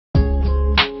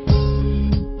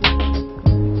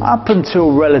Up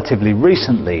until relatively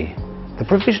recently, the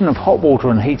provision of hot water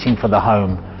and heating for the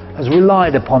home has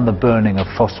relied upon the burning of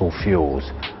fossil fuels.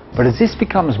 But as this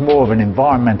becomes more of an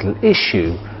environmental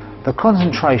issue, the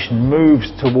concentration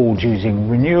moves towards using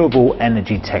renewable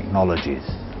energy technologies.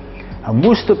 And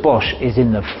Worcester Bosch is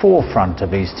in the forefront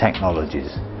of these technologies,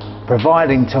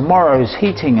 providing tomorrow's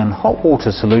heating and hot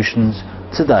water solutions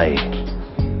today.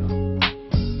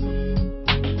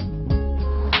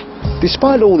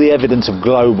 Despite all the evidence of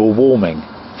global warming,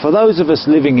 for those of us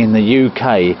living in the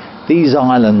UK, these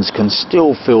islands can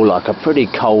still feel like a pretty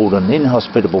cold and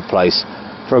inhospitable place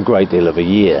for a great deal of a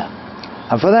year.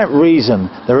 And for that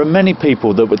reason, there are many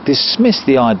people that would dismiss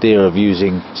the idea of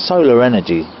using solar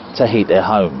energy to heat their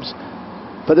homes.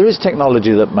 But there is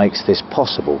technology that makes this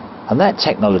possible, and that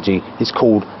technology is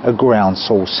called a ground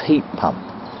source heat pump.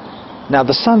 Now,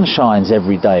 the sun shines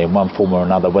every day in one form or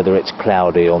another, whether it's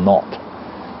cloudy or not.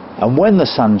 And when the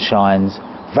sun shines,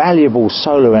 valuable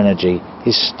solar energy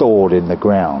is stored in the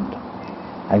ground.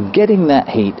 And getting that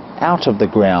heat out of the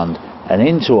ground and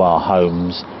into our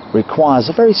homes requires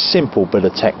a very simple bit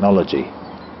of technology.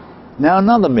 Now,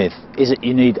 another myth is that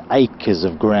you need acres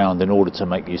of ground in order to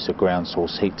make use of ground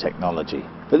source heat technology.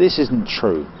 But this isn't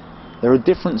true. There are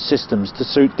different systems to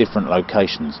suit different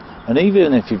locations, and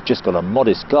even if you've just got a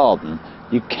modest garden,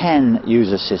 you can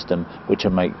use a system which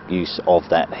will make use of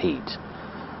that heat.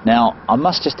 Now, I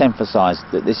must just emphasise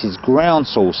that this is ground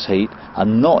source heat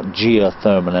and not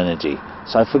geothermal energy.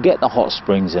 So forget the hot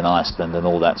springs in Iceland and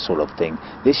all that sort of thing.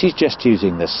 This is just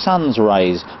using the sun's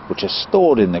rays, which are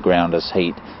stored in the ground as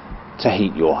heat, to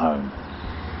heat your home.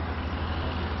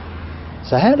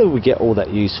 So how do we get all that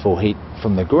useful heat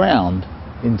from the ground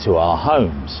into our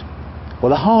homes? Well,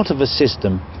 the heart of a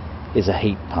system is a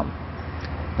heat pump.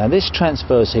 Now, this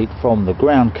transfers heat from the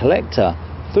ground collector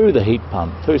through the heat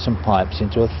pump, through some pipes,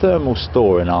 into a thermal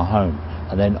store in our home,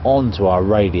 and then onto our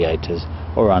radiators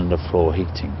or underfloor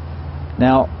heating.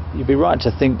 Now, you'd be right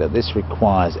to think that this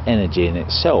requires energy in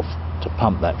itself to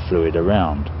pump that fluid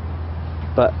around.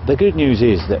 But the good news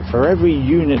is that for every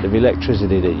unit of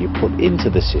electricity that you put into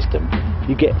the system,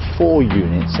 you get 4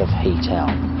 units of heat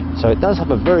out. So it does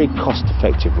have a very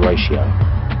cost-effective ratio.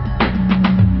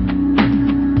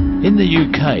 In the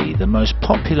UK, the most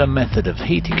popular method of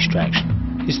heat extraction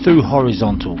is through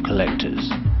horizontal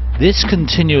collectors. This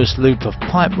continuous loop of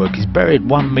pipework is buried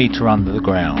 1 metre under the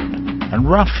ground, and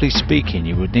roughly speaking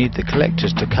you would need the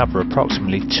collectors to cover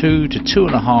approximately 2 to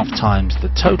 2.5 times the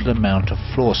total amount of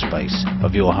floor space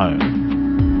of your home.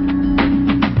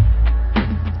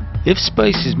 If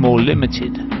space is more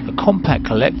limited, a compact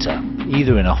collector,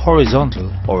 either in a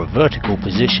horizontal or a vertical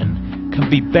position, can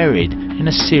be buried in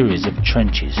a series of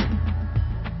trenches.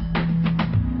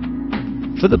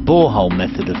 For the borehole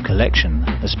method of collection,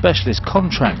 a specialist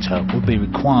contractor would be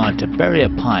required to bury a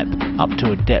pipe up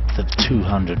to a depth of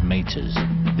 200 metres.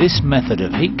 This method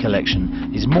of heat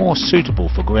collection is more suitable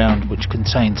for ground which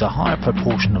contains a higher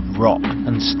proportion of rock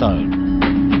and stone.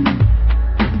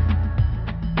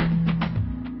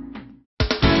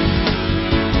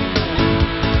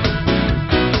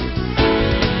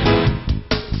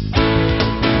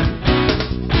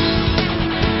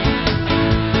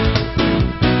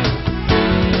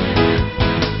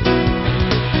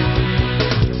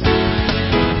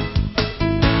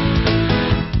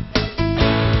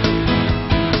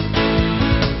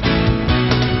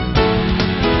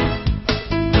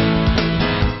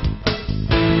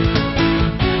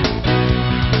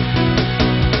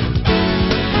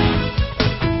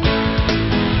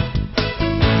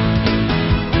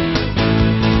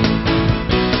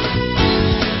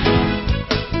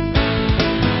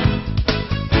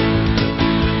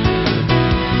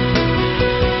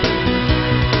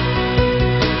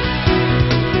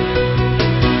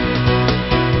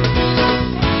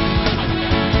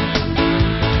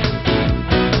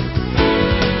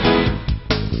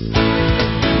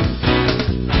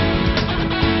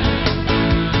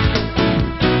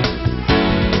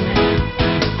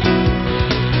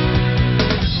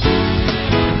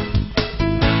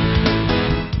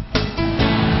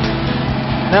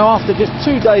 Now, after just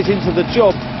 2 days into the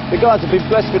job, the guys have been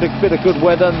blessed with a bit of good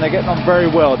weather and they're getting on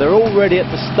very well. They're already at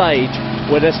the stage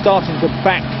where they're starting to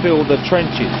backfill the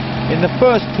trenches. In the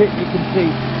first pit you can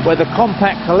see where the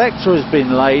compact collector has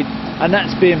been laid, and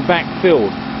that's being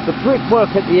backfilled. The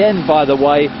brickwork at the end, by the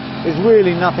way, is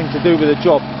really nothing to do with the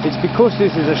job. It's because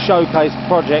this is a showcase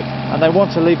project and they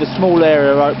want to leave a small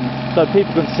area open so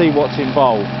people can see what's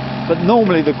involved. But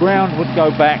normally the ground would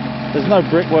go back. There's no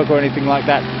brickwork or anything like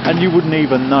that, and you wouldn't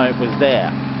even know it was there.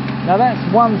 Now, that's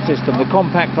one system, the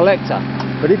compact collector.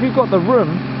 But if you've got the room,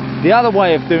 The other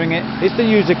way of doing it is to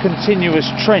use a continuous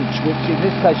trench, which in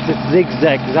this case just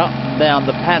zigzags up and down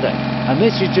the paddock, and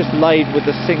this is just laid with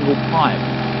a single pipe.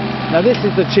 Now this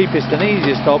is the cheapest and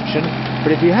easiest option,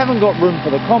 but if you haven't got room for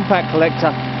the compact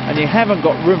collector and you haven't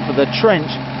got room for the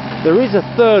trench, there is a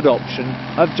third option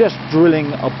of just drilling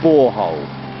a borehole.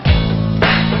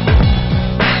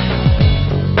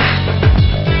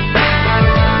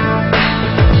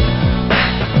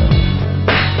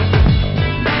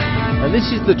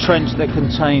 This is the trench that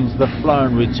contains the flow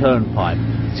and return pipe.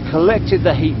 It's collected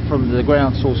the heat from the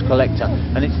ground source collector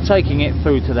and it's taking it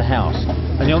through to the house.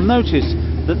 And you'll notice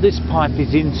that this pipe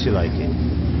is insulated.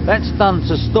 That's done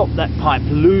to stop that pipe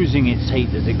losing its heat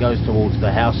as it goes towards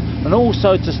the house, and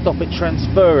also to stop it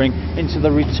transferring into the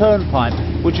return pipe,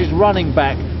 which is running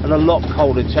back at a lot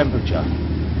colder temperature.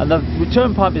 And the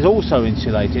return pipe is also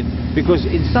insulated because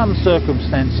in some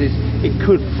circumstances it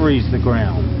could freeze the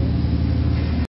ground.